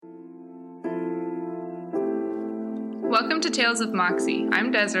Welcome to Tales of Moxie.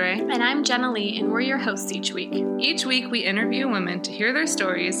 I'm Desiree. And I'm Jenna Lee, and we're your hosts each week. Each week we interview women to hear their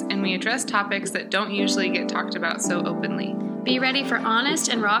stories, and we address topics that don't usually get talked about so openly. Be ready for honest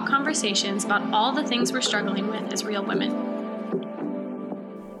and raw conversations about all the things we're struggling with as real women.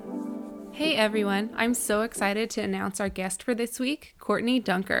 Hey everyone, I'm so excited to announce our guest for this week, Courtney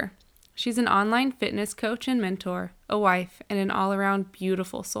Dunker. She's an online fitness coach and mentor, a wife, and an all-around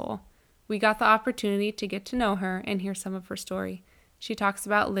beautiful soul. We got the opportunity to get to know her and hear some of her story. She talks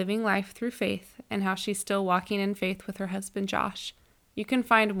about living life through faith and how she's still walking in faith with her husband, Josh. You can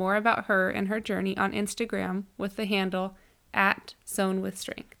find more about her and her journey on Instagram with the handle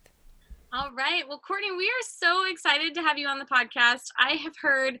 @SownWithStrength. All right. Well, Courtney, we are so excited to have you on the podcast. I have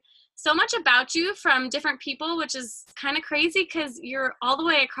heard so much about you from different people, which is kind of crazy because you're all the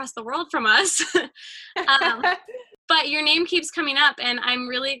way across the world from us. But your name keeps coming up, and I'm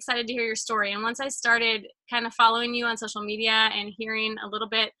really excited to hear your story. And once I started kind of following you on social media and hearing a little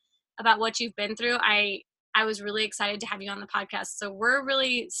bit about what you've been through, I was really excited to have you on the podcast. So we're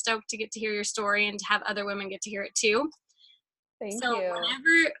really stoked to get to hear your story and to have other women get to hear it too. Thank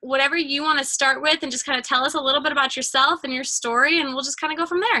you. Whatever you want to start with, and just kind of tell us a little bit about yourself and your story, and we'll just kind of go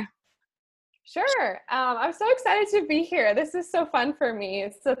from there. Sure. I'm so excited to be here. This is so fun for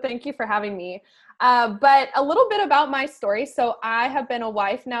me. So thank you for having me. But a little bit about my story. So I have been a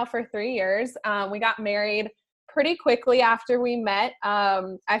wife now for 3 years. We got married pretty quickly after we met.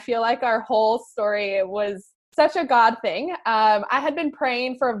 I feel like our whole story was such a God thing. I had been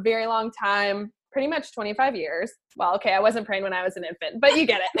praying for a very long time, pretty much 25 years. Well, okay, I wasn't praying when I was an infant, but you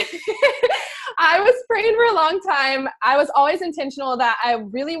get it. I was praying for a long time. I was always intentional that I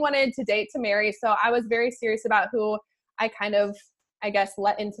really wanted to date to marry. So I was very serious about who I kind of, I guess,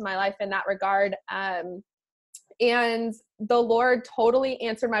 let into my life in that regard. And the Lord totally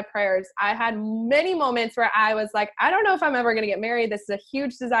answered my prayers. I had many moments where I was like, I don't know if I'm ever going to get married. This is a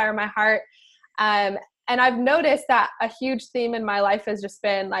huge desire in my heart. And I've noticed that a huge theme in my life has just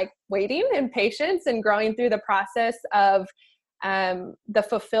been like waiting and patience and growing through the process of the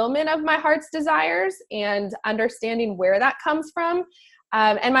fulfillment of my heart's desires and understanding where that comes from.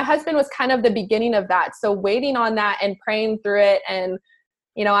 And my husband was kind of the beginning of that. So waiting on that and praying through it. And,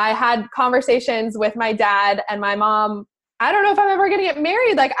 you know, I had conversations with my dad and my mom. I don't know if I'm ever going to get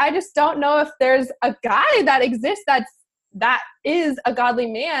married. Like, I just don't know if there's a guy that exists that is a godly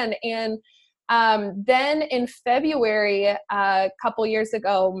man. And then in February, a couple years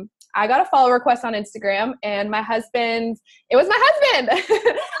ago, I got a follow request on Instagram, and it was my husband,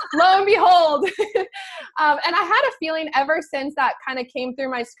 lo and behold. And I had a feeling ever since that kind of came through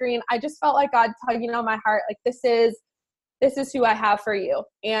my screen, I just felt like God tugging on my heart, like, this is who I have for you.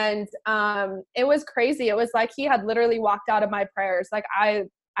 And it was crazy. It was like he had literally walked out of my prayers. Like I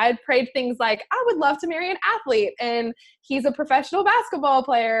had prayed things like, I would love to marry an athlete, and he's a professional basketball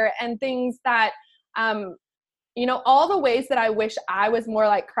player, and things that, you know, all the ways that I wish I was more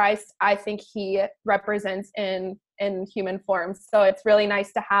like Christ, I think he represents in human form. So it's really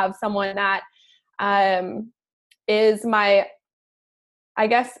nice to have someone that is my, I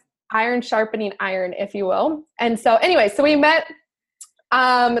guess, iron sharpening iron, if you will. And so anyway, so we met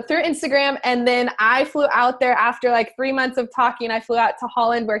through Instagram, and then I flew out there after like 3 months of talking. I flew out to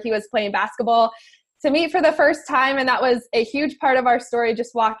Holland where he was playing basketball to meet for the first time. And that was a huge part of our story,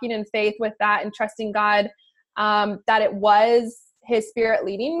 just walking in faith with that and trusting God, that it was his spirit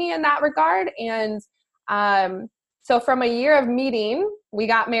leading me in that regard. And so from a year of meeting, we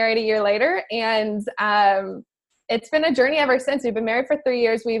got married a year later, and it's been a journey ever since. We've been married for 3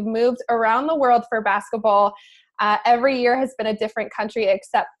 years. We've moved around the world for basketball. Every year has been a different country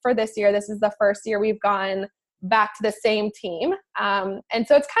except for this year. This is the first year we've gone back to the same team. And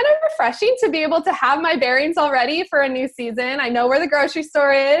so it's kind of refreshing to be able to have my bearings already for a new season. I know where the grocery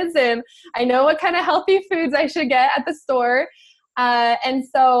store is, and I know what kind of healthy foods I should get at the store. And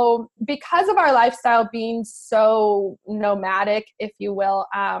so because of our lifestyle being so nomadic, if you will,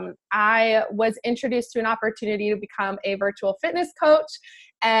 I was introduced to an opportunity to become a virtual fitness coach.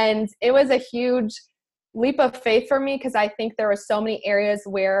 And it was a huge leap of faith for me, because I think there were so many areas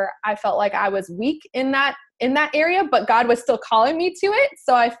where I felt like I was weak in that area, but God was still calling me to it.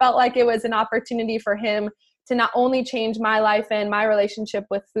 So I felt like it was an opportunity for him to not only change my life and my relationship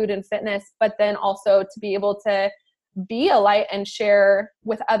with food and fitness, but then also to be able to be a light and share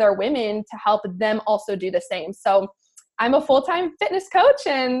with other women to help them also do the same. So I'm a full-time fitness coach,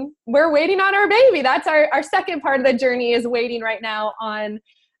 and we're waiting on our baby. That's our second part of the journey, is waiting right now on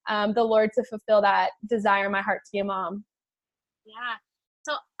the Lord to fulfill that desire in my heart to be a mom. Yeah.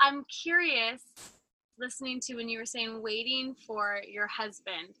 So I'm curious, listening to when you were saying waiting for your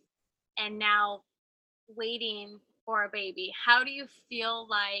husband, and now waiting for a baby, how do you feel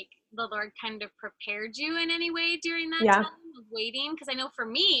like the Lord kind of prepared you in any way during that Yeah. time of waiting? Because I know for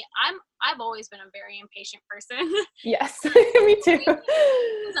me, I've always been a very impatient person. Yes. Me too.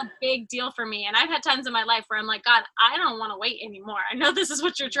 It's a big deal for me, and I've had times in my life where I'm like, God, I don't want to wait anymore. I know this is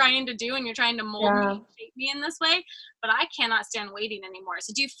what you're trying to do, and you're trying to mold me and shape me in this way, but I cannot stand waiting anymore.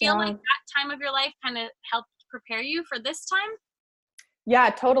 So do you feel like that time of your life kind of helped prepare you for this time? Yeah,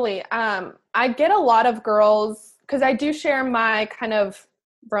 totally. I get a lot of girls, because I do share my kind of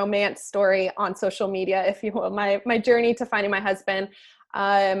romance story on social media, if you will, my journey to finding my husband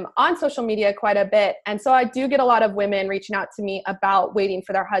on social media quite a bit. And so I do get a lot of women reaching out to me about waiting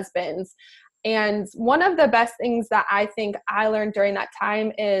for their husbands. And one of the best things that I think I learned during that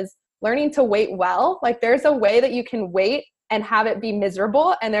time is learning to wait well. Like, there's a way that you can wait and have it be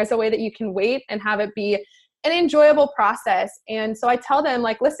miserable, and there's a way that you can wait and have it be an enjoyable process. And so I tell them,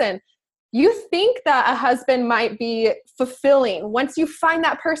 like, listen, you think that a husband might be fulfilling. Once you find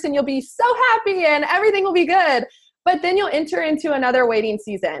that person, you'll be so happy and everything will be good. But then you'll enter into another waiting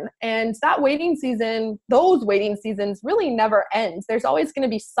season. And that waiting season, those waiting seasons really never ends. There's always going to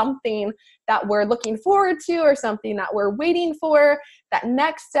be something that we're looking forward to, or something that we're waiting for, that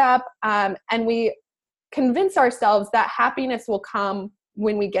next step. And we convince ourselves that happiness will come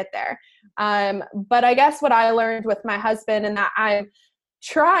when we get there. But I guess what I learned with my husband, and that I'm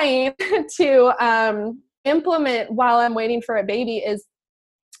trying to implement while I'm waiting for a baby, is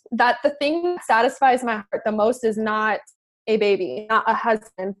that the thing that satisfies my heart the most is not a baby, not a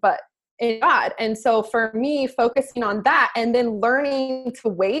husband, but in God. And so for me, focusing on that and then learning to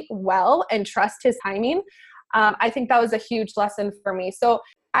wait well and trust his timing, I think that was a huge lesson for me. So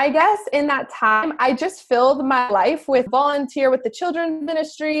I guess in that time, I just filled my life with volunteer with the children's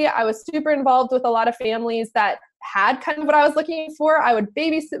ministry. I was super involved with a lot of families that had kind of what I was looking for. I would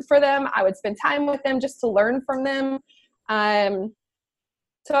babysit for them. I would spend time with them just to learn from them.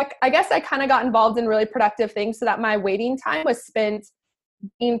 So I guess I kind of got involved in really productive things, so that my waiting time was spent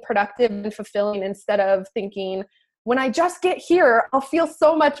being productive and fulfilling, instead of thinking, when I just get here, I'll feel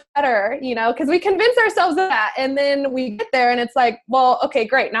so much better, because we convince ourselves of that. And then we get there and it's like, well, okay,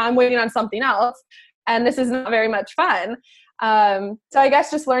 great. Now I'm waiting on something else, and this is not very much fun. So I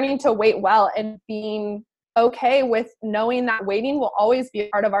guess just learning to wait well and being okay with knowing that waiting will always be a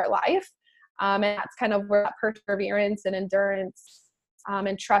part of our life. And that's kind of where that perseverance and endurance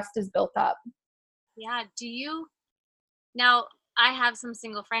and trust is built up. Yeah. Now, I have some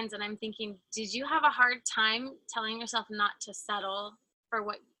single friends, and I'm thinking, did you have a hard time telling yourself not to settle for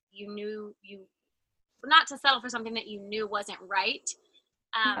what you knew not to settle for something that you knew wasn't right?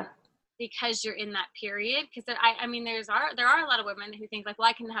 Because you're in that period? Because I mean, there are a lot of women who think like, well,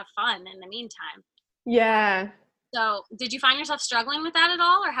 I can have fun in the meantime. Yeah. So did you find yourself struggling with that at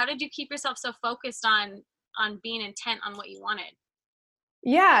all? Or how did you keep yourself so focused on being intent on what you wanted?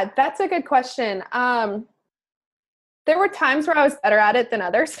 Yeah, that's a good question. There were times where I was better at it than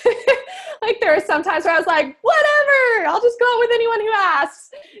others. Like, there were some times where I was like, whatever, I'll just go out with anyone who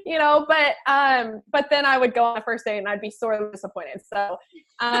asks, but then I would go on a first date and I'd be sorely disappointed. So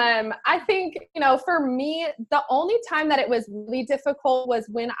I think, for me, the only time that it was really difficult was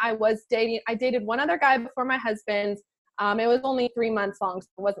when I was dating. I dated one other guy before my husband. It was only 3 months long, so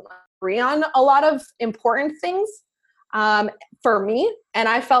it wasn't agree on a lot of important things for me. And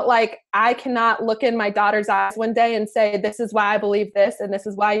I felt like I cannot look in my daughter's eyes one day and say, this is why I believe this, and this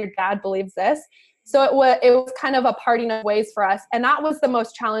is why your dad believes this. So it was kind of a parting of ways for us. And that was the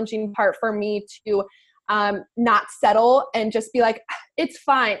most challenging part for me, to not settle and just be like, it's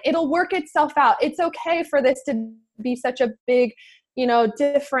fine. It'll work itself out. It's okay for this to be such a big,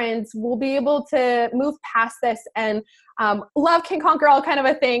 difference. We'll be able to move past this, and love can conquer all, kind of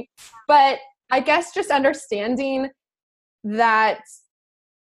a thing. But I guess just understanding that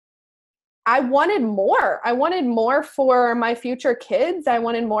I wanted more. I wanted more for my future kids. I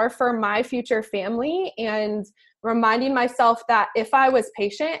wanted more for my future family, and reminding myself that if I was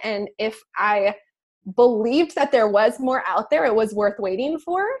patient and if I believed that there was more out there, it was worth waiting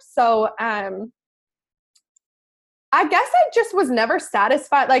for. So I guess I just was never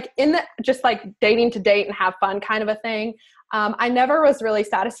satisfied, like in the just like dating to date and have fun kind of a thing. I never was really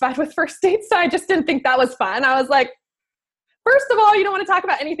satisfied with first dates, so I just didn't think that was fun. I was like, first of all, you don't want to talk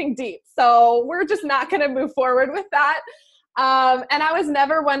about anything deep, so we're just not going to move forward with that. And I was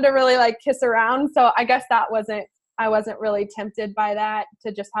never one to really like kiss around, so I guess I wasn't really tempted by that,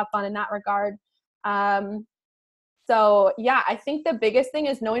 to just have fun in that regard. So yeah, I think the biggest thing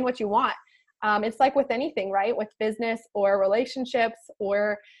is knowing what you want. It's like with anything, right? With business or relationships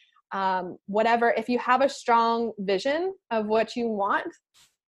or whatever. If you have a strong vision of what you want,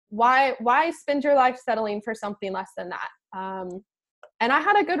 why spend your life settling for something less than that? And I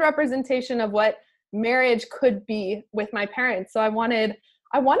had a good representation of what marriage could be with my parents. So I wanted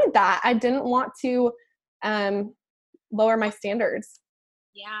that. I didn't want to lower my standards.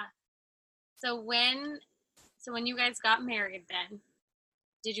 Yeah. So when you guys got married then,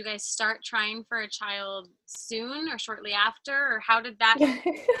 did you guys start trying for a child soon or shortly after, or how did that?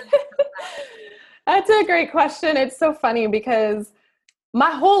 That's a great question. It's so funny because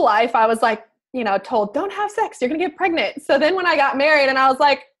my whole life I was like, told don't have sex, you're gonna get pregnant. So then when I got married and I was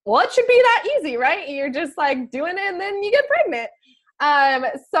like, well, it should be that easy, right? You're just like doing it and then you get pregnant.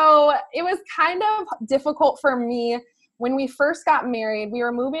 So it was kind of difficult for me when we first got married. We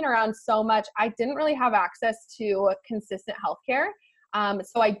were moving around so much. I didn't really have access to consistent healthcare.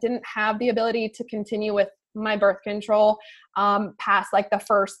 So I didn't have the ability to continue with my birth control past like the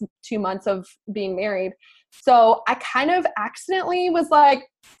first 2 months of being married. So I kind of accidentally was like,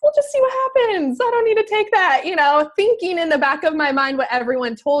 we'll just see what happens. I don't need to take that, thinking in the back of my mind what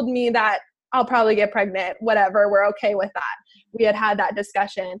everyone told me, that I'll probably get pregnant, whatever, we're okay with that. We had that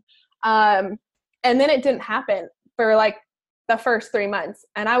discussion. And then it didn't happen for like the first 3 months.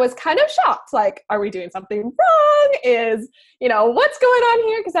 And I was kind of shocked. Like, are we doing something wrong? What's going on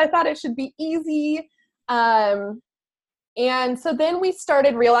here? Because I thought it should be easy. And so then we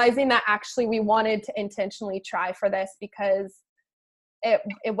started realizing that actually we wanted to intentionally try for this because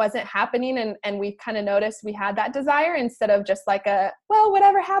it wasn't happening. And we kind of noticed we had that desire instead of just like well,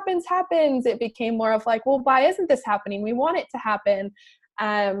 whatever happens, happens. It became more of like, well, why isn't this happening? We want it to happen.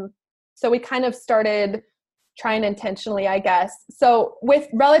 So we kind of started trying intentionally, I guess. So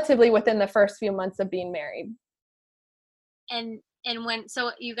relatively within the first few months of being married. And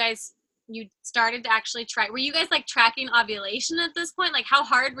so you started to actually try. Were you guys like tracking ovulation at this point? Like, how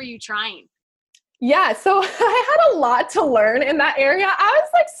hard were you trying? Yeah, so I had a lot to learn in that area. I was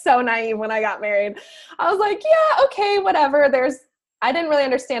like so naive when I got married. I was like, yeah, okay, whatever. I didn't really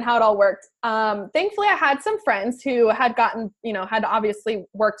understand how it all worked. Thankfully, I had some friends who had gotten, had obviously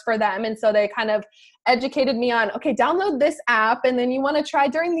worked for them. And so they kind of educated me on, okay, download this app and then you want to try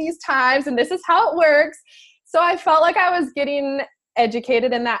during these times and this is how it works. So I felt like I was getting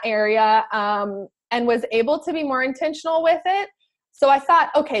educated in that area and was able to be more intentional with it. So I thought,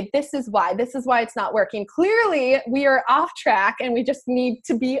 okay, this is why it's not working. Clearly we are off track and we just need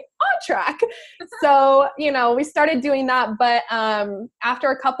to be on track. So, we started doing that, but after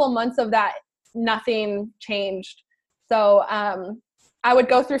a couple months of that, nothing changed. So I would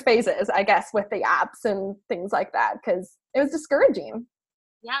go through phases, I guess, with the apps and things like that because it was discouraging.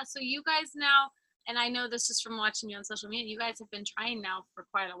 Yeah, so you guys now, and I know this just from watching you on social media, you guys have been trying now for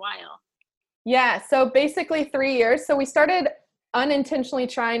quite a while. Yeah, so basically 3 years. So we started unintentionally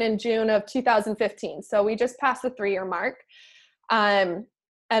trying in June of 2015. So we just passed the 3-year mark. And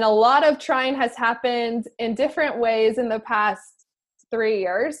a lot of trying has happened in different ways in the past 3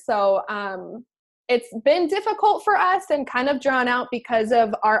 years. So it's been difficult for us and kind of drawn out because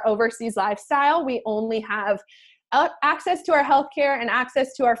of our overseas lifestyle. We only have access to our healthcare and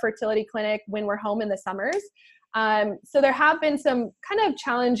access to our fertility clinic when we're home in the summers. So there have been some kind of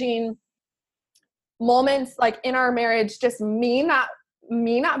challenging moments like in our marriage, just me not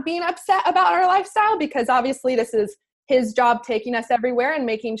being upset about our lifestyle, because obviously this is his job taking us everywhere and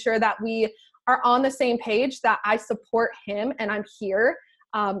making sure that we are on the same page, that I support him and I'm here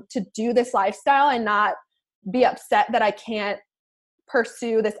to do this lifestyle and not be upset that I can't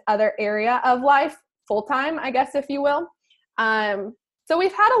pursue this other area of life full time, I guess, if you will. So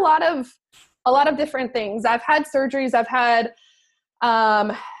we've had a lot of different things. I've had surgeries. I've had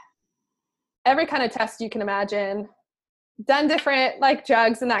every kind of test you can imagine, done different like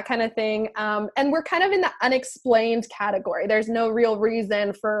drugs and that kind of thing. And we're kind of in the unexplained category. There's no real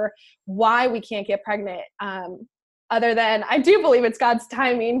reason for why we can't get pregnant. Other than I do believe it's God's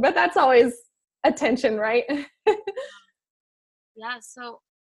timing, but that's always a tension, right? Yeah. So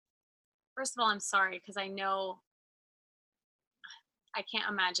first of all, I'm sorry, because I know I can't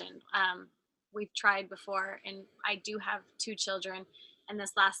imagine. We've tried before and I do have 2 children, and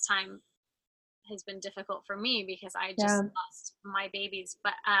this last time has been difficult for me because I just lost my babies.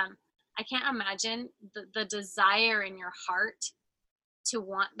 But I can't imagine the desire in your heart to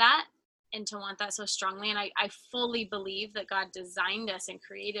want that and to want that so strongly. And I fully believe that God designed us and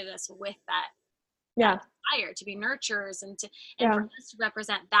created us with that desire to be nurturers and for us to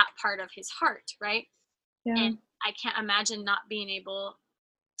represent that part of his heart, right? Yeah. And I can't imagine not being able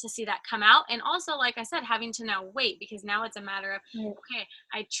to see that come out. And also, like I said, having to now wait, because now it's a matter of, okay,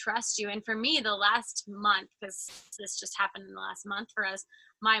 I trust you. And for me, the last month, because this just happened in the last month for us,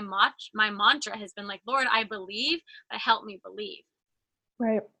 my mantra has been like, Lord, I believe, but help me believe.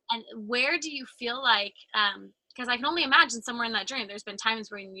 Right. And where do you feel like, because I can only imagine somewhere in that journey, there's been times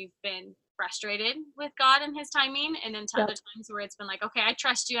when you've been frustrated with God and his timing, and then other Yep. times where it's been like, okay, I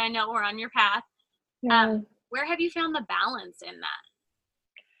trust you. I know we're on your path. Yeah. Where have you found the balance in that?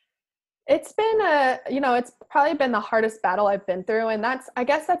 It's been it's probably been the hardest battle I've been through. And I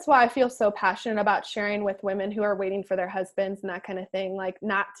guess that's why I feel so passionate about sharing with women who are waiting for their husbands and that kind of thing. Like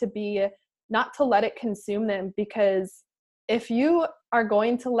not to let it consume them, because if you are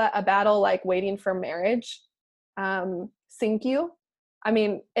going to let a battle like waiting for marriage sink you, I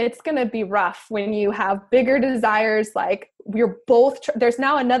mean, it's going to be rough when you have bigger desires. Like we're both, there's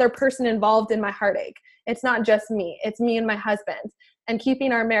now another person involved in my heartache. It's not just me, it's me and my husband. And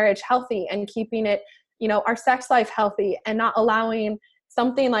keeping our marriage healthy and keeping it, our sex life healthy, and not allowing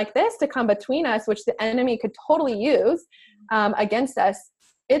something like this to come between us, which the enemy could totally use against us.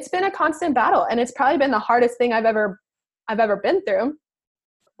 It's been a constant battle, and it's probably been the hardest thing I've ever been through.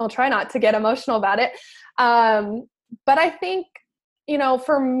 I'll try not to get emotional about it. But I think,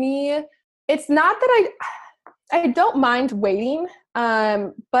 for me, it's not that I don't mind waiting,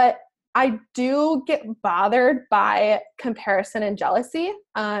 but I do get bothered by comparison and jealousy,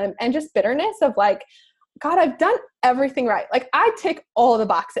 and just bitterness of like, God, I've done everything right. Like I tick all the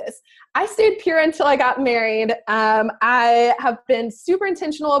boxes. I stayed pure until I got married. I have been super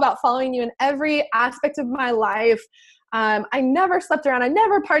intentional about following you in every aspect of my life. I never slept around. I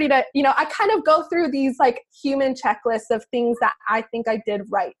never partied. I kind of go through these like human checklists of things that I think I did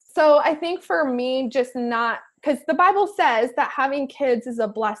right. So I think for me, just not, because the Bible says that having kids is a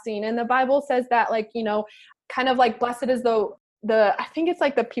blessing. And the Bible says that like, kind of like blessed is I think it's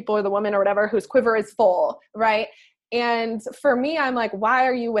like the people or the woman or whatever whose quiver is full, right? And for me, I'm like, why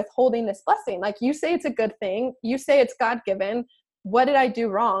are you withholding this blessing? Like you say it's a good thing. You say it's God-given. What did I do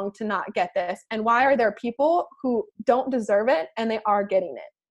wrong to not get this? And why are there people who don't deserve it and they are getting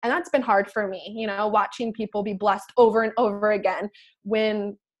it? And that's been hard for me, watching people be blessed over and over again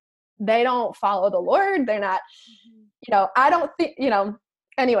when they don't follow the Lord. They're not, I don't think,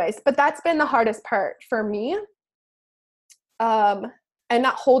 anyways, but that's been the hardest part for me. And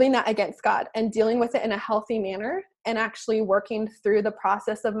not holding that against God and dealing with it in a healthy manner and actually working through the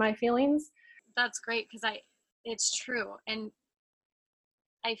process of my feelings. That's great, because it's true. And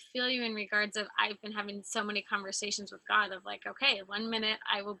I feel you in regards of, I've been having so many conversations with God of like, okay, 1 minute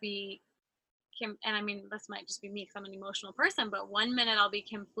I will be and I mean, this might just be me because I'm an emotional person, but 1 minute I'll be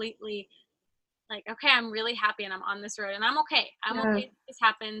completely like, okay, I'm really happy and I'm on this road and I'm okay. I'm okay. This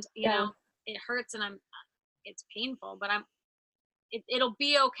happened, it hurts and it's painful, but it'll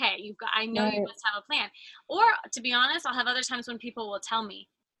be okay. I know you must have a plan. Or to be honest, I'll have other times when people will tell me,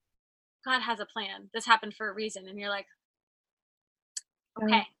 God has a plan. This happened for a reason. And you're like,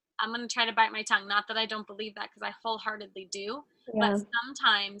 okay, I'm going to try to bite my tongue. Not that I don't believe that, because I wholeheartedly do, but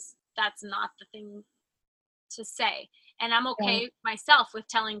sometimes that's not the thing to say. And I'm okay myself with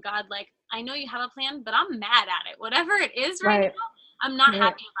telling God, like, I know you have a plan, but I'm mad at it. Whatever it is right now, I'm not happy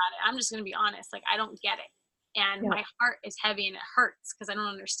about it. I'm just going to be honest. Like, I don't get it. And my heart is heavy and it hurts because I don't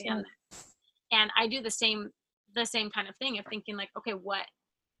understand that. And I do the same kind of thing of thinking like, okay,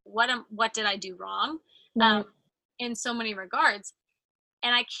 what did I do wrong? In so many regards.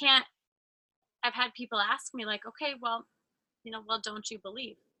 And I've had people ask me like, okay, well, don't you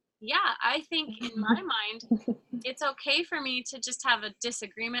believe? Yeah, I think in my mind, it's okay for me to just have a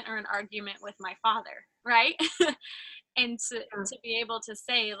disagreement or an argument with my father, right? And to be able to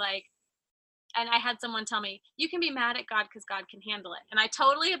say like, and I had someone tell me, you can be mad at God because God can handle it. And I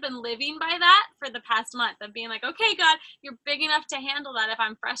totally have been living by that for the past month of being like, okay, God, you're big enough to handle that if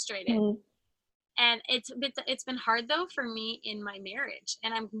I'm frustrated. And it's been hard though for me in my marriage.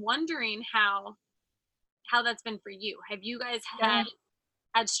 And I'm wondering how that's been for you. Have you guys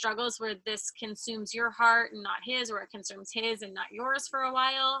had struggles where this consumes your heart and not his, or it consumes his and not yours for a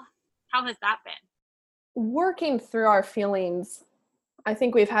while? How has that been? Working through our feelings, I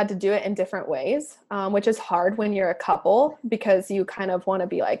think we've had to do it in different ways, which is hard when you're a couple because you kind of want to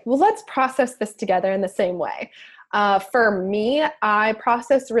be like, well, let's process this together in the same way. For me, I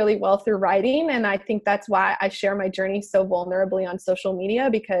process really well through writing. And I think that's why I share my journey so vulnerably on social media,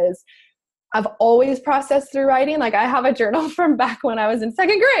 because I've always processed through writing. Like I have a journal from back when I was in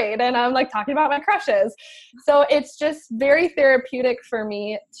second grade and I'm like talking about my crushes. So it's just very therapeutic for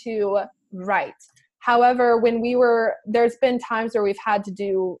me to write. However, there's been times where we've had to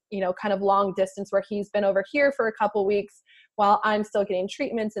do, kind of long distance where he's been over here for a couple weeks while I'm still getting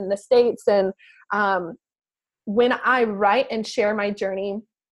treatments in the States. And when I write and share my journey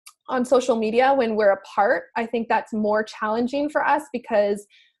on social media, when we're apart, I think that's more challenging for us because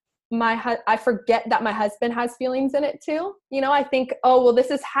I forget that my husband has feelings in it too. You know, I think, oh, well,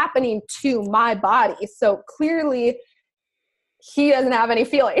 this is happening to my body. So clearly he doesn't have any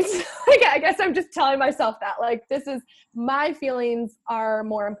feelings. Like, I guess I'm just telling myself that, like, this is, my feelings are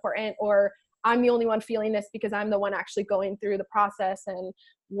more important, or I'm the only one feeling this because I'm the one actually going through the process and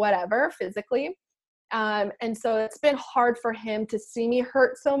whatever physically. And so it's been hard for him to see me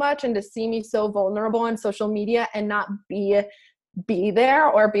hurt so much and to see me so vulnerable on social media and not be there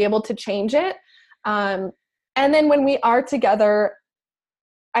or be able to change it. And then when we are together,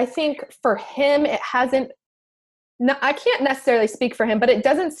 I think for him, it hasn't, no, I can't necessarily speak for him, but it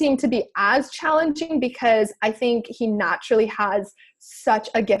doesn't seem to be as challenging because I think he naturally has such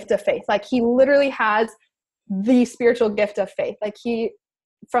a gift of faith. Like, he literally has the spiritual gift of faith. Like, he,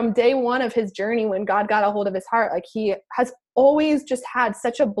 from day one of his journey, when God got a hold of his heart, like, he has always just had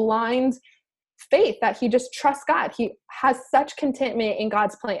such a blind faith that he just trusts God. He has such contentment in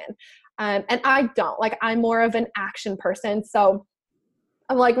God's plan. And I don't. Like, I'm more of an action person. So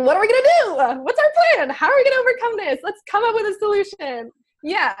I'm like, what are we going to do? What's our plan? How are we going to overcome this? Let's come up with a solution.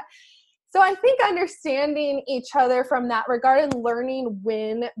 Yeah. So I think understanding each other from that regard and learning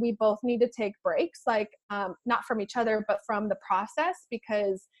when we both need to take breaks, like, not from each other, but from the process,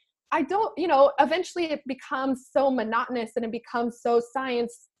 because I don't, eventually it becomes so monotonous and it becomes so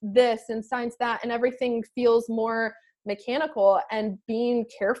science this and science that, and everything feels more mechanical, and being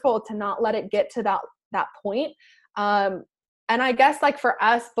careful to not let it get to that point. And I guess, like, for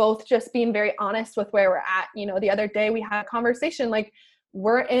us both, just being very honest with where we're at. The other day we had a conversation, like,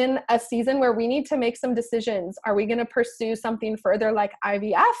 we're in a season where we need to make some decisions. Are we going to pursue something further like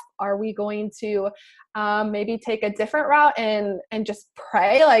IVF? Are we going to maybe take a different route and just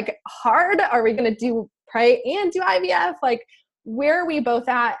pray, like, hard? Are we going to pray and do IVF? Like, where are we both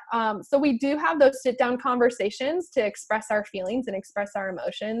at? So we do have those sit down conversations to express our feelings and express our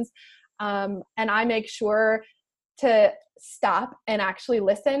emotions. And I make sure to stop and actually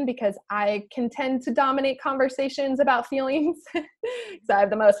listen, because I can tend to dominate conversations about feelings because I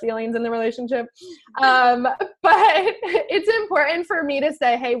have the most feelings in the relationship. But it's important for me to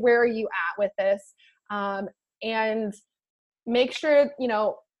say, hey, where are you at with this? And make sure,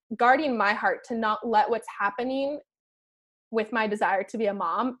 guarding my heart to not let what's happening with my desire to be a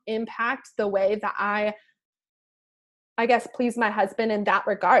mom impact the way that I guess, please my husband in that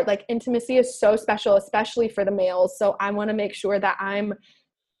regard. Like, intimacy is so special, especially for the males. So I want to make sure that I'm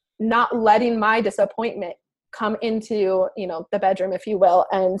not letting my disappointment come into, the bedroom, if you will,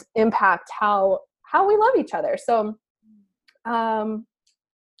 and impact how we love each other. So I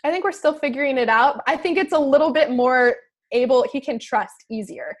think we're still figuring it out. I think it's a little bit more he can trust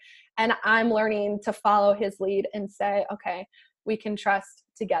easier. And I'm learning to follow his lead and say, okay, we can trust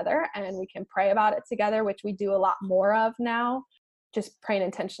together and we can pray about it together, which we do a lot more of now, just praying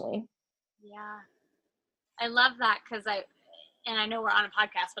intentionally. Yeah. I love that, because I know we're on a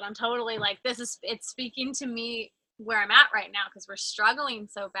podcast, but I'm totally like, it's speaking to me where I'm at right now, because we're struggling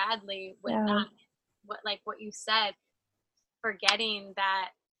so badly with that. What you said, forgetting that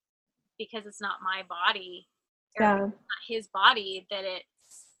because it's not my body, or not his body, that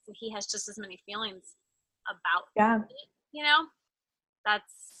he has just as many feelings about it,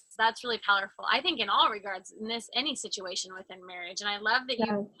 that's really powerful. I think in all regards, in any situation within marriage. And I love that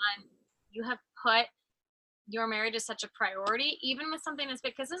you have put your marriage as such a priority, even with something as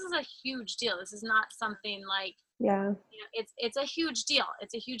big, because this is a huge deal. This is not something like, it's a huge deal.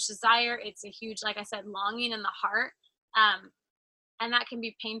 It's a huge desire. It's a huge, like I said, longing in the heart. And that can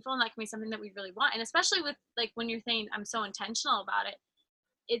be painful, and that can be something that we really want. And especially with, like, when you're saying I'm so intentional about it,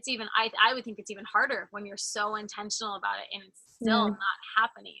 it's even, I would think it's even harder when you're so intentional about it and it's still not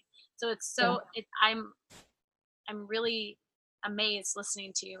happening. So it's so, I'm really amazed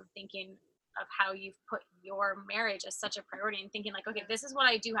listening to you, thinking of how you've put your marriage as such a priority, and thinking like, okay, this is what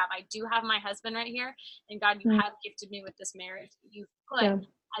I do have. I do have my husband right here, and God, you have gifted me with this marriage that you've put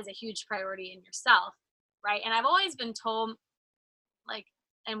as a huge priority in yourself. Right. And I've always been told, like,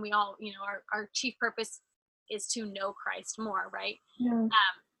 and we all, our chief purpose is to know Christ more, right?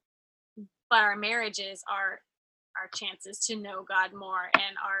 But our marriages are our chances to know God more,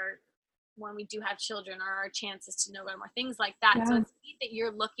 and when we do have children, are our chances to know God more, things like that. So it's neat that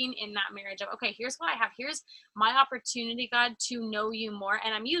you're looking in that marriage of, okay, here's what I have, here's my opportunity, God, to know you more,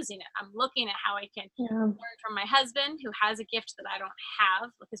 and I'm using it. I'm looking at how I can learn from my husband, who has a gift that I don't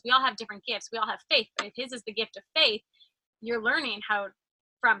have, because we all have different gifts. We all have faith, but if his is the gift of faith, you're learning how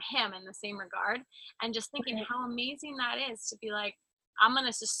from him in the same regard, and just thinking how amazing that is to be like, I'm going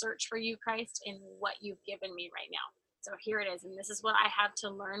to just search for you, Christ, in what you've given me right now. So here it is. And this is what I have to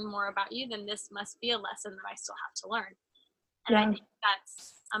learn more about you. Then this must be a lesson that I still have to learn. And I think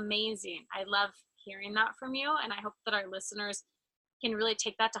amazing. I love hearing that from you, and I hope that our listeners can really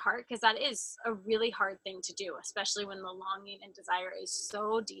take that to heart, because that is a really hard thing to do, especially when the longing and desire is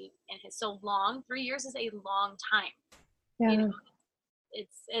so deep and is so long. 3 years is a long time. Yeah. You know,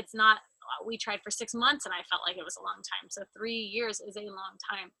 it's not, we tried for 6 months and I felt like it was a long time. So 3 years is a long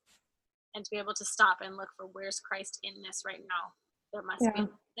time. And to be able to stop and look for, where's Christ in this right now? There must be a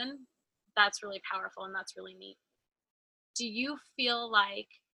reason. That's really powerful, and that's really neat. Do you feel like,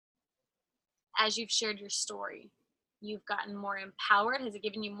 as you've shared your story, you've gotten more empowered? Has it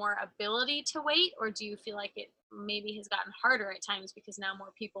given you more ability to wait, or do you feel like it maybe has gotten harder at times because now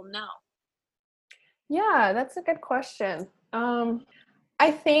more people know? Yeah, that's a good question.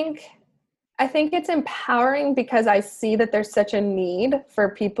 I think it's empowering because I see that there's such a need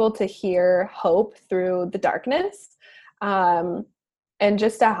for people to hear hope through the darkness, and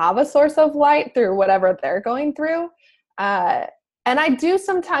just to have a source of light through whatever they're going through. And I do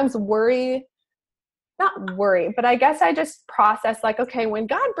sometimes not worry, but I guess I just process like, okay, when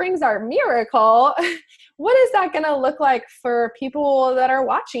God brings our miracle, what is that going to look like for people that are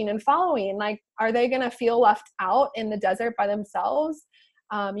watching and following? Like, are they going to feel left out in the desert by themselves?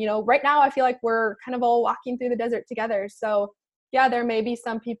 Right now I feel like we're kind of all walking through the desert together. So yeah, there may be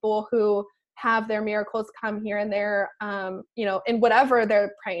some people who have their miracles come here and there, in whatever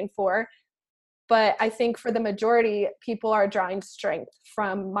they're praying for. But I think for the majority, people are drawing strength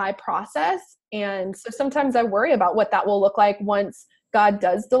from my process. And so sometimes I worry about what that will look like once God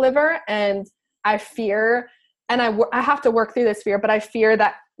does deliver. And I fear, and I have to work through this fear, but I fear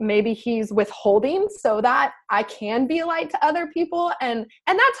that maybe he's withholding so that I can be a light to other people. And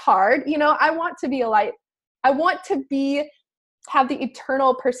that's hard. I want to be a light. I want to have the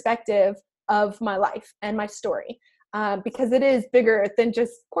eternal perspective of my life and my story. Because it is bigger than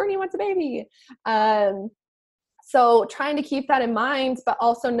just Courtney wants a baby. So trying to keep that in mind, but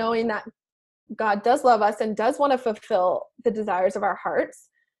also knowing that God does love us and does want to fulfill the desires of our hearts.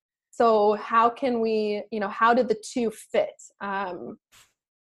 So how can we, how did the two fit?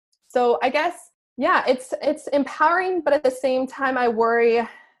 So I guess, yeah, it's empowering, but at the same time, I worry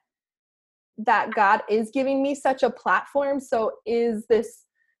that God is giving me such a platform. So is this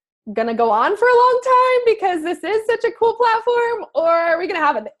gonna go on for a long time because this is such a cool platform, or are we gonna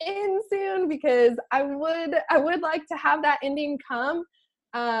have an end soon? Because I would like to have that ending come.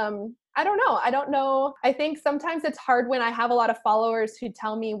 I don't know. I think sometimes it's hard when I have a lot of followers who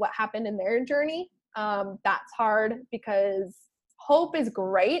tell me what happened in their journey. That's hard because hope is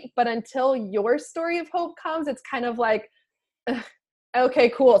great, but until your story of hope comes, it's kind of like, okay,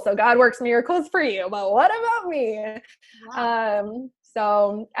 cool. So God works miracles for you, but what about me? Wow.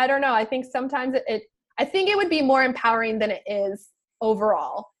 So I don't know. I think sometimes I think it would be more empowering than it is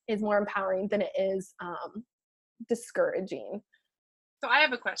overall, is more empowering than it is discouraging. So I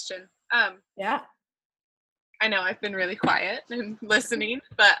have a question. Yeah. I know I've been really quiet and listening,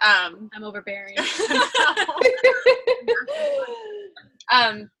 but I'm overbearing.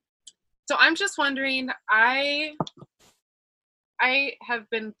 So I'm just wondering, I have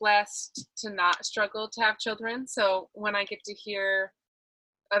been blessed to not struggle to have children. So when I get to hear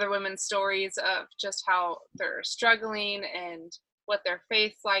other women's stories of just how they're struggling and what their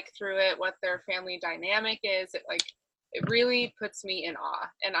faith's like through it, what their family dynamic is, it really puts me in awe.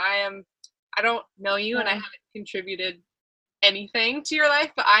 And I don't know you, and I haven't contributed anything to your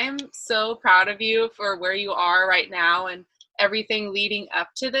life, but I am so proud of you for where you are right now and everything leading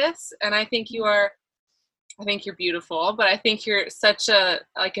up to this. And I think you're beautiful, but I think you're such a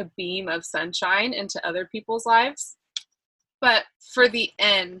beam of sunshine into other people's lives. But for the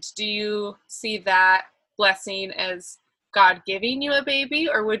end, do you see that blessing as God giving you a baby,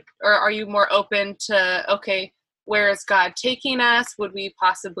 or are you more open to, okay, where is God taking us? Would we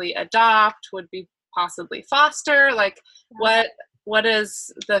possibly adopt? Would we possibly foster? What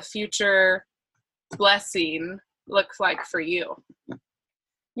does the future blessing look like for you?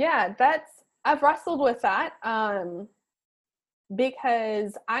 Yeah, I've wrestled with that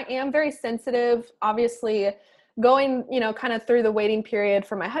because I am very sensitive, obviously going, kind of through the waiting period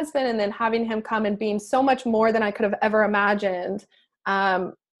for my husband and then having him come and being so much more than I could have ever imagined.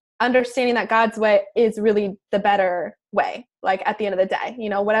 Understanding that God's way is really the better way. Like at the end of the day,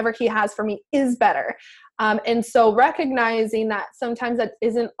 whatever he has for me is better. And so recognizing that sometimes that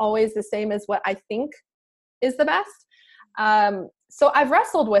isn't always the same as what I think is the best. So I've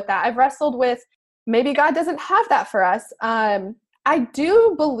wrestled with that. I've wrestled with maybe God doesn't have that for us. I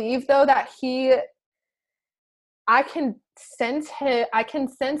do believe though that I can sense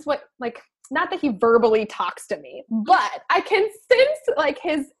what, not that he verbally talks to me, but I can sense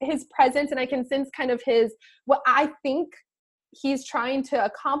his presence, and I can sense kind of what I think he's trying to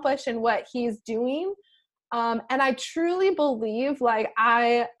accomplish and what he's doing. And I truly believe, like,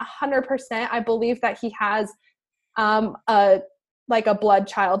 100%, I believe that he has a blood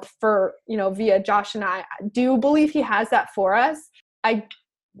child for, via Josh and I do believe he has that for us. I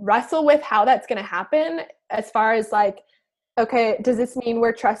wrestle with how that's going to happen as far as like, okay, does this mean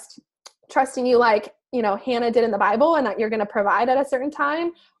we're trusting you like, Hannah did in the Bible and that you're going to provide at a certain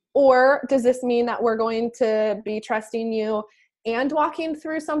time? Or does this mean that we're going to be trusting you and walking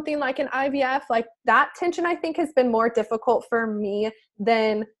through something like an IVF? Like, that tension, I think, has been more difficult for me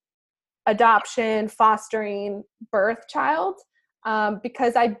than adoption, fostering, birth child,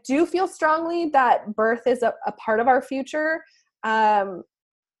 because I do feel strongly that birth is a part of our future. I'm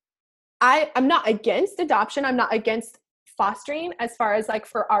not against adoption. I'm not against fostering as far as like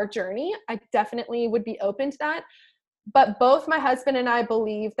for our journey. I definitely would be open to that. But both my husband and I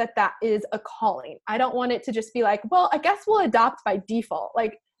believe that that is a calling. I don't want it to just be like, well, I guess we'll adopt by default.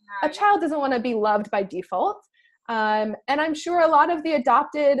 Like, a child doesn't want to be loved by default. And I'm sure a lot of the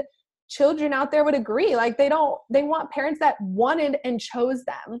adopted children out there would agree. Like, they want parents that wanted and chose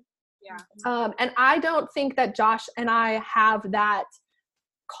them. Yeah. And I don't think that Josh and I have that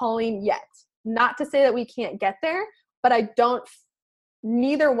calling yet. Not to say that we can't get there, but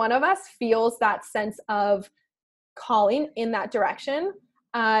neither one of us feels that sense of calling in that direction,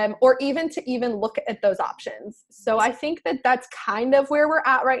 or even to look at those options. So I think that that's kind of where we're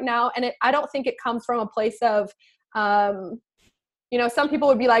at right now. And I don't think it comes from a place of, some people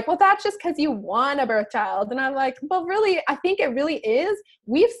would be like, well, that's just because you want a birth child. And I'm like, well, really, I think it really is.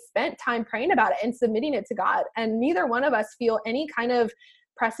 We've spent time praying about it and submitting it to God. And neither one of us feel any kind of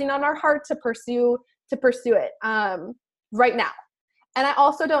pressing on our heart to pursue it right now. And I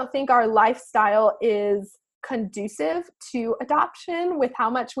also don't think our lifestyle is conducive to adoption with how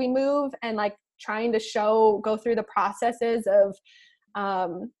much we move and like trying to go through the processes of,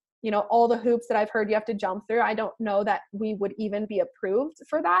 all the hoops that I've heard you have to jump through. I don't know that we would even be approved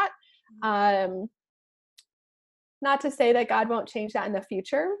for that. Not to say that God won't change that in the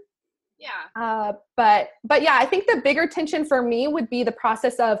future. Yeah. But yeah, I think the bigger tension for me would be the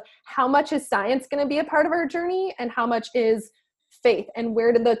process of how much is science going to be a part of our journey and how much is faith, and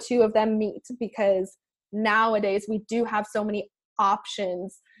where do the two of them meet? Because nowadays we do have so many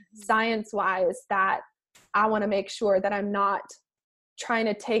options science-wise that I want to make sure that I'm not trying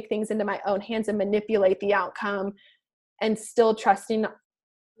to take things into my own hands and manipulate the outcome, and still trusting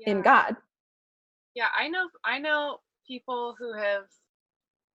in God. Yeah, I know people who have,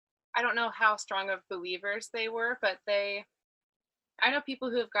 I don't know how strong of believers they were, but I know people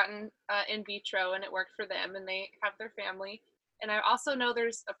who have gotten in vitro and it worked for them and they have their family. And I also know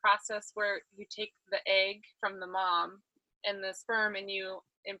there's a process where you take the egg from the mom and the sperm and you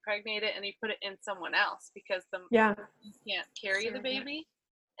impregnate it and you put it in someone else because you can't carry the baby.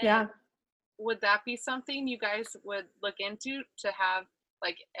 And would that be something you guys would look into, to have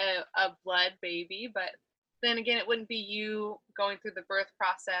like a blood baby? But then again, it wouldn't be you going through the birth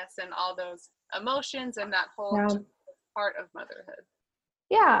process and all those emotions and that whole part of motherhood.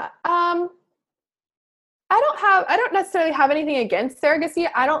 Yeah. I don't necessarily have anything against surrogacy.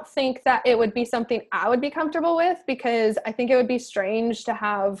 I don't think that it would be something I would be comfortable with, because I think it would be strange to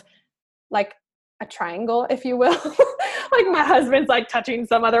have like a triangle, if you will. Like, my husband's like touching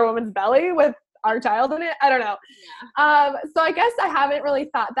some other woman's belly with our child in it. I don't know. Yeah. So I guess I haven't really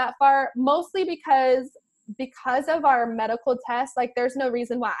thought that far, mostly because of our medical tests. Like, there's no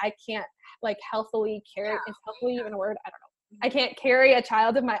reason why I can't like healthily carry, is healthily even a word? I don't know. I can't carry a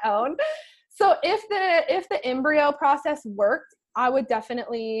child of my own. So if the embryo process worked, I would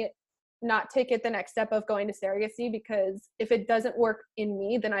definitely not take it the next step of going to surrogacy, because if it doesn't work in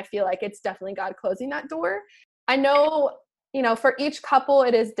me, then I feel like it's definitely God closing that door. I know, for each couple,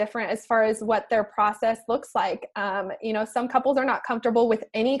 it is different as far as what their process looks like. Some couples are not comfortable with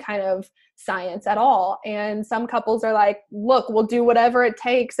any kind of science at all. And some couples are like, look, we'll do whatever it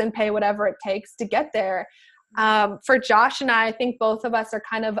takes and pay whatever it takes to get there. For Josh and I think both of us are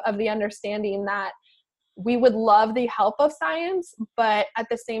kind of the understanding that we would love the help of science, but at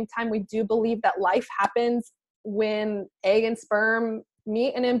the same time, we do believe that life happens when egg and sperm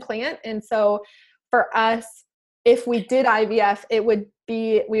meet and implant. And so for us, if we did IVF,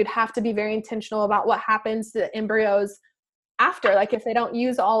 we would have to be very intentional about what happens to the embryos after. Like, if they don't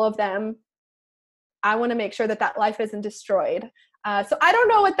use all of them, I want to make sure that life isn't destroyed. So I don't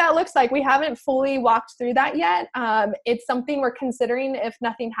know what that looks like. We haven't fully walked through that yet. It's something we're considering if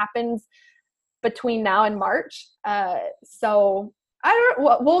nothing happens between now and March. So I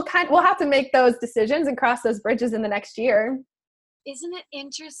don't. We'll have to make those decisions and cross those bridges in the next year. Isn't it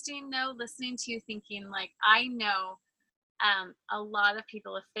interesting though, listening to you thinking like, I know a lot of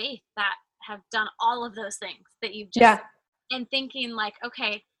people of faith that have done all of those things that you've just Yeah. and thinking like,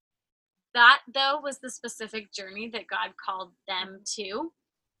 okay, that though was the specific journey that God called them to,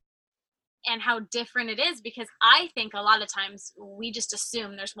 and how different it is, because I think a lot of times we just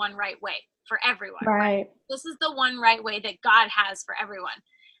assume there's one right way for everyone. Right. This is the one right way that God has for everyone.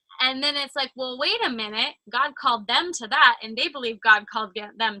 And then it's like, well, wait a minute, God called them to that, and they believe God called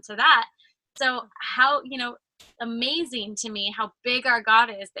them to that. So how, amazing to me how big our God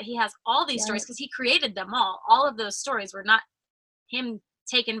is, that he has all these stories, because he created them all. All of those stories were not him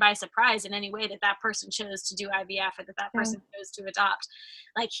taken by surprise in any way that that person chose to do IVF or that person chose to adopt.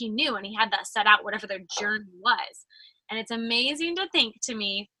 Like, he knew, and he had that set out, whatever their journey was. And it's amazing to think to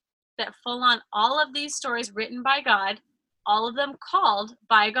me that full on all of these stories written by God, all of them called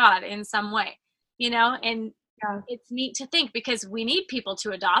by God in some way, and it's neat to think, because we need people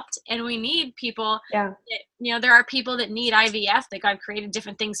to adopt, and we need people that, there are people that need IVF, that God created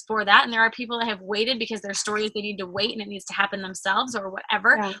different things for that. And there are people that have waited because their stories, they need to wait and it needs to happen themselves or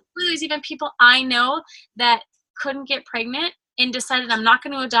whatever. There's even people I know that couldn't get pregnant and decided, I'm not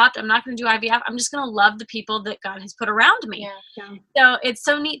going to adopt, I'm not going to do IVF, I'm just going to love the people that God has put around me. So it's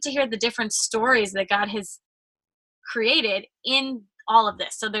so neat to hear the different stories that God has created in all of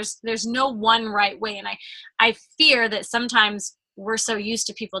this. So there's no one right way. And I fear that sometimes we're so used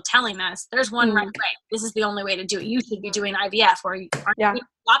to people telling us there's one right way. This is the only way to do it. You should be doing IVF, or aren't you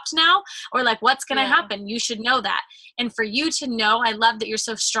stopped now? Or like, what's going to happen? You should know that. And for you to know, I love that you're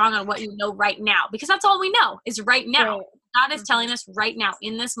so strong on what you know right now, because that's all we know is right now. Right. God is telling us right now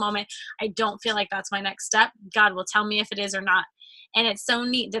in this moment, I don't feel like that's my next step. God will tell me if it is or not. And it's so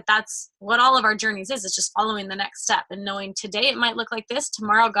neat that that's what all of our journeys is. It's just following the next step and knowing today it might look like this.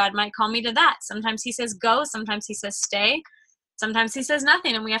 Tomorrow, God might call me to that. Sometimes he says go. Sometimes he says stay. Sometimes he says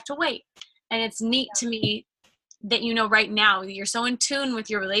nothing, and we have to wait. And it's neat to me that, right now, you're so in tune with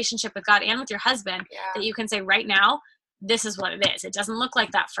your relationship with God and with your husband that you can say right now, this is what it is. It doesn't look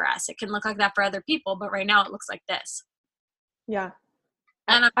like that for us. It can look like that for other people, but right now it looks like this. Yeah.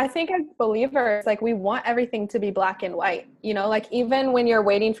 And I think as believers, like, we want everything to be black and white, like, even when you're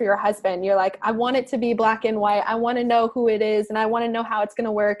waiting for your husband, you're like, I want it to be black and white. I want to know who it is, and I want to know how it's going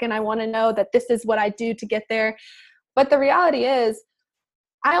to work. And I want to know that this is what I do to get there. But the reality is,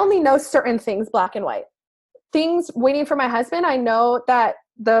 I only know certain things black and white. Things waiting for my husband, I know that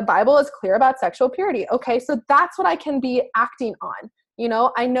the Bible is clear about sexual purity. Okay, so that's what I can be acting on.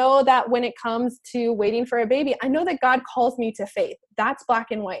 I know that when it comes to waiting for a baby, I know that God calls me to faith. That's black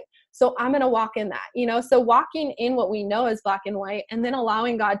and white. So I'm going to walk in that, so walking in what we know is black and white, and then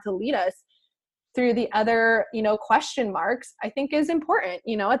allowing God to lead us through the other, question marks, I think is important.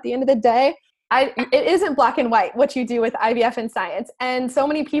 At the end of the day, it isn't black and white what you do with IVF and science. And so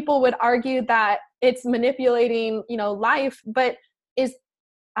many people would argue that it's manipulating, life, but is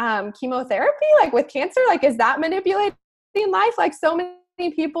chemotherapy, like with cancer, like, is that manipulating life? Like, so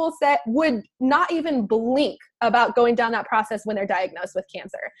many people would not even blink about going down that process when they're diagnosed with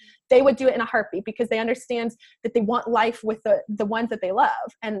cancer. They would do it in a heartbeat because they understand that they want life with the ones that they love.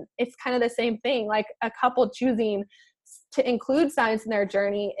 And it's kind of the same thing. Like, a couple choosing to include science in their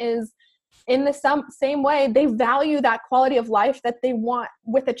journey is in the same way they value that quality of life that they want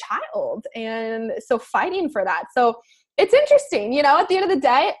with a child. And so fighting for that. So it's interesting, at the end of the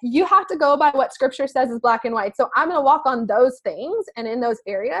day, you have to go by what scripture says is black and white. So I'm going to walk on those things and in those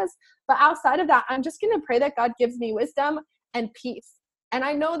areas. But outside of that, I'm just going to pray that God gives me wisdom and peace. And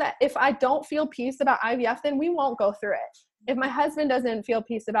I know that if I don't feel peace about IVF, then we won't go through it. If my husband doesn't feel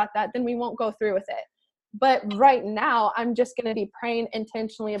peace about that, then we won't go through with it. But right now, I'm just going to be praying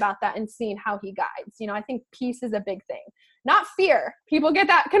intentionally about that and seeing how he guides. I think peace is a big thing, not fear. People get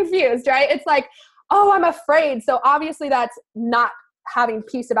that confused, right? It's like, oh, I'm afraid. So obviously that's not having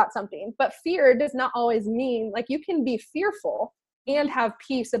peace about something. But fear does not always mean, like, you can be fearful and have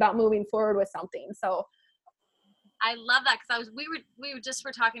peace about moving forward with something. So I love that, because we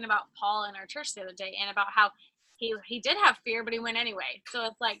were talking about Paul in our church the other day, and about how he did have fear, but he went anyway. So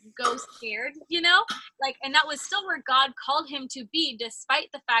it's like, go scared, like, and that was still where God called him to be, despite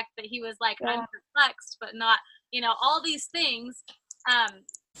the fact that he was like, I'm perplexed, but not, all these things.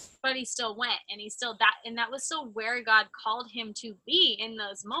 But he still went, and that was still where God called him to be in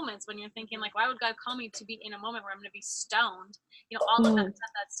those moments when you're thinking, like, why would God call me to be in a moment where I'm going to be stoned? All of that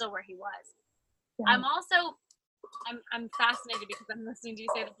stuff, that's still where he was. I'm also I'm fascinated because I'm listening to you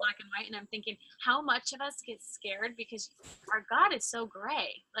say the black and white, and I'm thinking how much of us get scared because our God is so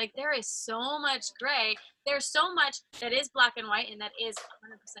gray. Like there is so much gray. There's so much that is black and white and that is 100%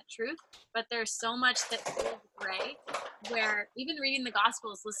 truth, but there's so much that is gray. Where even reading the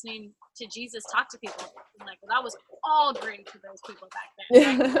Gospels, listening to Jesus talk to people, I'm like, well, that was all gray to those people back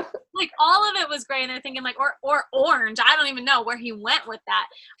then. Like all of it was gray, and they're thinking like, or orange. I don't even know where he went with that.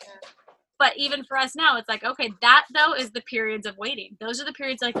 But even for us now, it's like, okay, that though is the periods of waiting. Those are the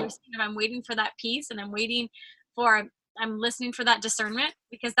periods like you're saying, of I'm waiting for that peace and I'm listening for that discernment,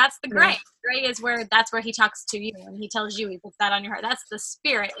 because that's the gray. Gray is that's where he talks to you and he tells you, he puts that on your heart. That's the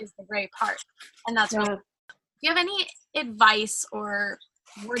spirit is the gray part. And that's what, do you have any advice or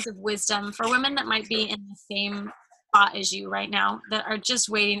words of wisdom for women that might be in the same spot as you right now, that are just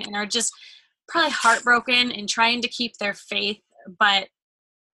waiting and are just probably heartbroken and trying to keep their faith, but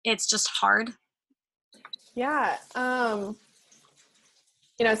it's just hard? Yeah.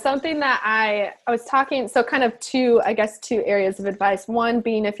 Something that I was talking, so kind of two areas of advice. One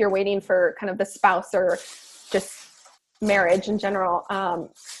being if you're waiting for kind of the spouse or just marriage in general.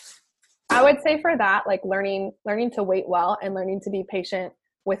 I would say for that, like learning to wait well and learning to be patient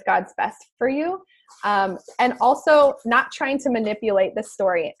with God's best for you. And also not trying to manipulate the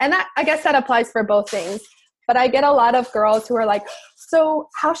story. And that, I guess that applies for both things. But I get a lot of girls who are like, so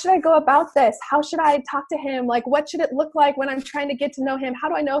how should I go about this? How should I talk to him? Like, what should it look like when I'm trying to get to know him? How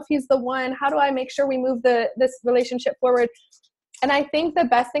do I know if he's the one? How do I make sure we move this relationship forward? And I think the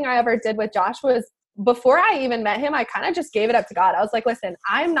best thing I ever did with Josh was, before I even met him, I kind of just gave it up to God. I was like, listen,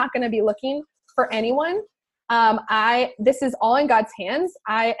 I'm not going to be looking for anyone. This is all in God's hands.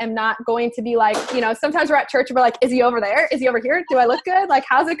 I am not going to be like, sometimes we're at church and we're like, is he over there? Is he over here? Do I look good? Like,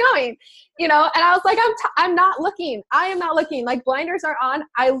 how's it going? And I was like, I'm not looking. I am not looking. Like, blinders are on.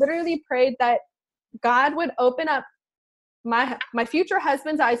 I literally prayed that God would open up my future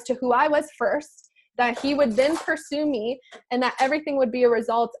husband's eyes to who I was first, that he would then pursue me, and that everything would be a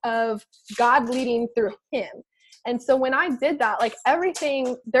result of God leading through him. And so when I did that, like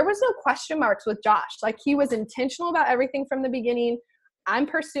everything, there was no question marks with Josh. Like he was intentional about everything from the beginning. I'm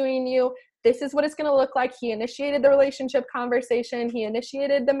pursuing you. This is what it's going to look like. He initiated the relationship conversation. He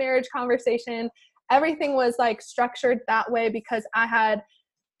initiated the marriage conversation. Everything was like structured that way because I had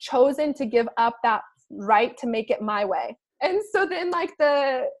chosen to give up that right to make it my way. And so then like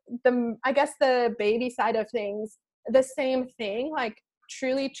the I guess the baby side of things, the same thing, like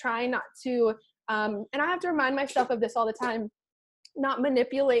truly trying not to, and I have to remind myself of this all the time, not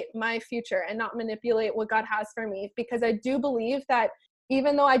manipulate my future and not manipulate what God has for me, because I do believe that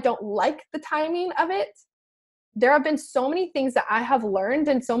even though I don't like the timing of it, there have been so many things that I have learned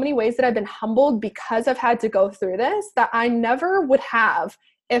and so many ways that I've been humbled because I've had to go through this that I never would have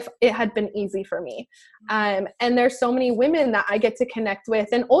if it had been easy for me. And there's so many women that I get to connect with.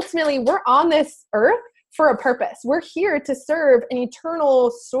 And ultimately, we're on this earth for a purpose. We're here to serve an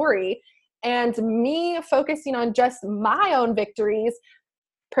eternal story. And me focusing on just my own victories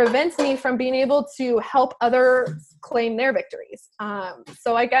prevents me from being able to help others claim their victories.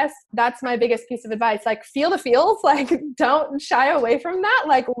 So I guess that's my biggest piece of advice. Like, feel the feels, like don't shy away from that.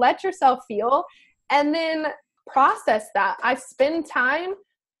 Like, let yourself feel and then process that. I spend time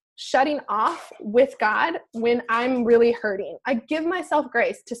shutting off with God when I'm really hurting. I give myself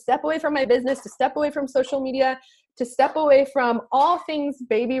grace to step away from my business, to step away from social media, to step away from all things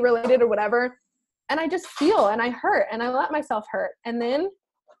baby related or whatever. And I just feel and I hurt and I let myself hurt. And then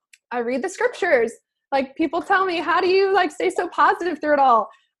I read the scriptures. Like, people tell me, how do you like stay so positive through it all?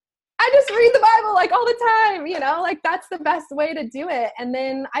 I just read the Bible like all the time, like that's the best way to do it. And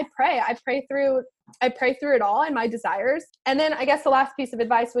then I pray through it all and my desires. And then I guess the last piece of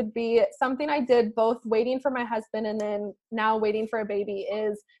advice would be something I did both waiting for my husband and then now waiting for a baby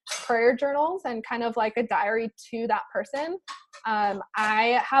is prayer journals and kind of like a diary to that person.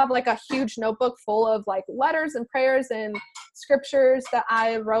 I have like a huge notebook full of like letters and prayers and scriptures that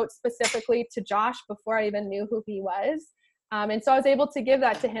I wrote specifically to Josh before I even knew who he was. And so I was able to give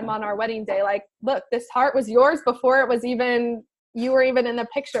that to him on our wedding day. Like, look, this heart was yours before it was even, you were even in the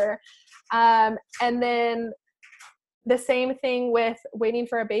picture. And then the same thing with waiting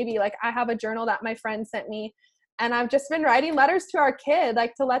for a baby. Like, I have a journal that my friend sent me, and I've just been writing letters to our kid,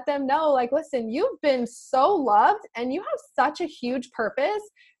 like to let them know, like, listen, you've been so loved and you have such a huge purpose.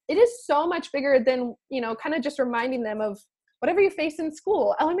 It is so much bigger than, kind of just reminding them of whatever you face in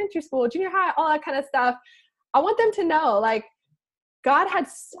school, elementary school, junior high, all that kind of stuff. I want them to know, like, God had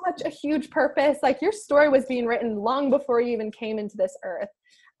such a huge purpose. Like, your story was being written long before you even came into this earth.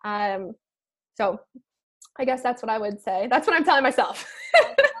 So I guess that's what I would say. That's what I'm telling myself.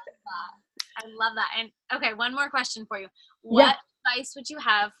 I love that. And okay, one more question for you. What advice would you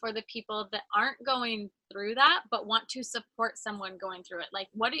have for the people that aren't going through that but want to support someone going through it? Like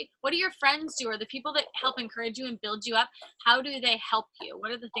what do your friends do, or the people that help encourage you and build you up? How do they help you?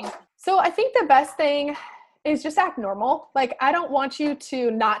 What are the things? So I think the best thing is just act normal. Like, I don't want you to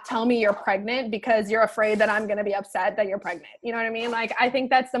not tell me you're pregnant because you're afraid that I'm going to be upset that you're pregnant. You know what I mean? Like, I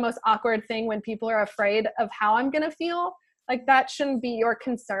think that's the most awkward thing, when people are afraid of how I'm going to feel. Like, that shouldn't be your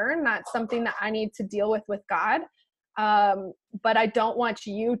concern. That's something that I need to deal with God. But I don't want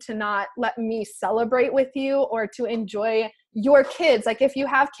you to not let me celebrate with you or to enjoy your kids. Like, if you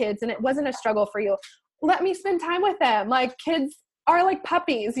have kids and it wasn't a struggle for you, let me spend time with them. Like, kids are like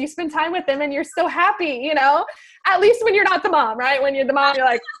puppies. You spend time with them and you're so happy, you know, at least when you're not the mom, right? When you're the mom, you're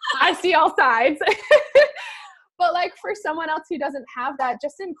like, I see all sides. But like, for someone else who doesn't have that,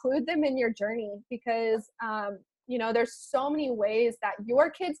 just include them in your journey, because, you know, there's so many ways that your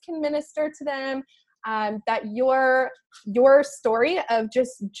kids can minister to them, that your story of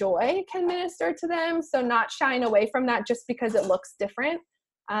just joy can minister to them. So not shying away from that just because it looks different.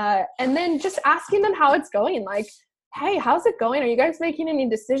 And then just asking them how it's going. Like, hey, how's it going? Are you guys making any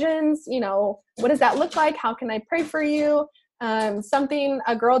decisions? You know, what does that look like? How can I pray for you? Something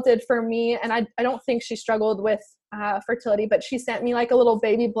a girl did for me, and I don't think she struggled with fertility, but she sent me like a little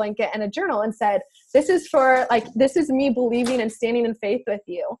baby blanket and a journal and said, this is me believing and standing in faith with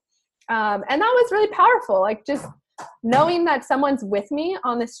you. And that was really powerful. Like, just knowing that someone's with me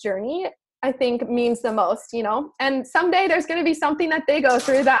on this journey, I think means the most, you know, and someday there's going to be something that they go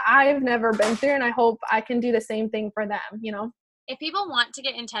through that I've never been through. And I hope I can do the same thing for them, you know. If people want to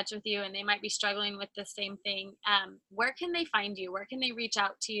get in touch with you and they might be struggling with the same thing, where can they find you? Where can they reach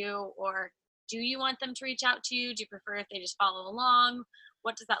out to you? Or do you want them to reach out to you? Do you prefer if they just follow along?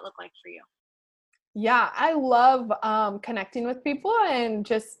 What does that look like for you? Yeah, I love connecting with people, and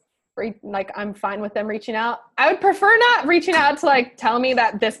just like, I'm fine with them reaching out. I would prefer not reaching out to like tell me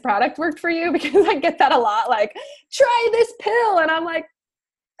that this product worked for you, because I get that a lot. Like, try this pill, and I'm like,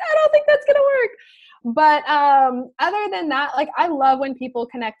 I don't think that's gonna work. But other than that, like, I love when people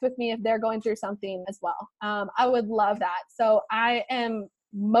connect with me if they're going through something as well. I would love that. So I am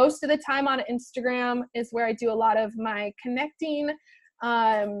most of the time on Instagram is where I do a lot of my connecting,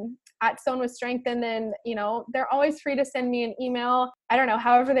 at Sown with Strength. And then, you know, they're always free to send me an email. I don't know,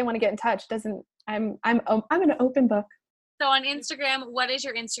 however they want to get in touch. I'm an open book. So on Instagram, what is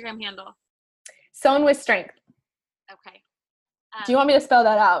your Instagram handle? Sown with Strength. Okay. Do you want me to spell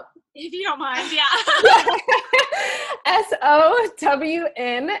that out? If you don't mind, yeah.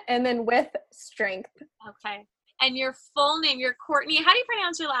 SOWN and then with strength. Okay. And your full name, you're Courtney. How do you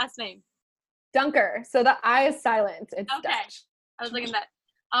pronounce your last name? Dunker. So the I is silent. It's okay. Dutch. I was looking at that.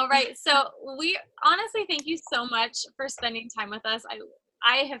 All right. So we honestly thank you so much for spending time with us.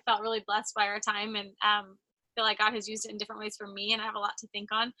 I have felt really blessed by our time, and feel like God has used it in different ways for me, and I have a lot to think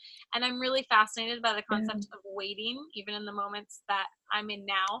on. And I'm really fascinated by the concept of waiting, even in the moments that I'm in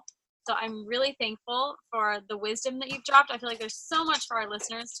now. So I'm really thankful for the wisdom that you've dropped. I feel like there's so much for our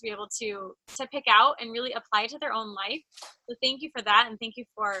listeners to be able to pick out and really apply to their own life. So thank you for that, and thank you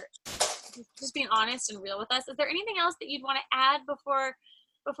for just being honest and real with us. Is there anything else that you'd want to add before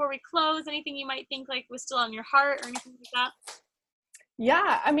we close? Anything you might think like was still on your heart or anything like that?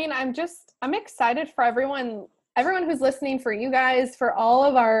 Yeah, I mean, I'm excited for everyone who's listening, for you guys, for all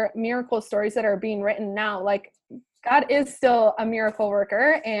of our miracle stories that are being written now. Like, God is still a miracle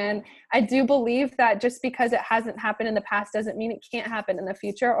worker. And I do believe that just because it hasn't happened in the past doesn't mean it can't happen in the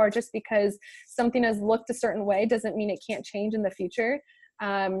future, or just because something has looked a certain way doesn't mean it can't change in the future.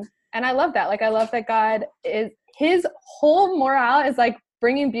 And I love that. Like, I love that God his whole morale is like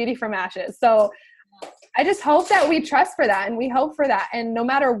bringing beauty from ashes. So I just hope that we trust for that, and we hope for that. And no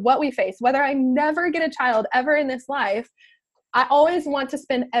matter what we face, whether I never get a child ever in this life, I always want to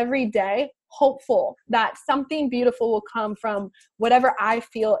spend every day hopeful that something beautiful will come from whatever I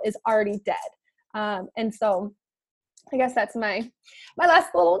feel is already dead. And so I guess that's my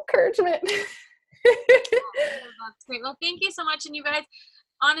last little encouragement. That's great. Well, thank you so much. And you guys,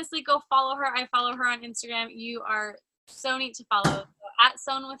 honestly, go follow her. I follow her on Instagram. You are so neat to follow. So at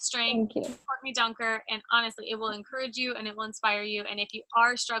Sown with Strength, Courtney Dunker. And honestly, it will encourage you and it will inspire you. And if you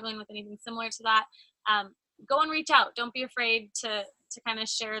are struggling with anything similar to that, go and reach out. Don't be afraid to kind of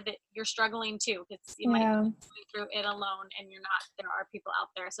share that you're struggling too, because you might be going through it alone and you're not. There are people out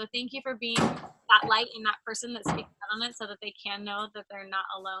there. So thank you for being that light and that person that speaks out on it so that they can know that they're not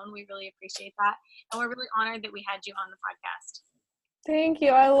alone. We really appreciate that. And we're really honored that we had you on the podcast. Thank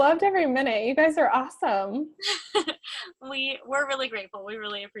you. I loved every minute. You guys are awesome. We're really grateful. We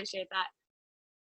really appreciate that.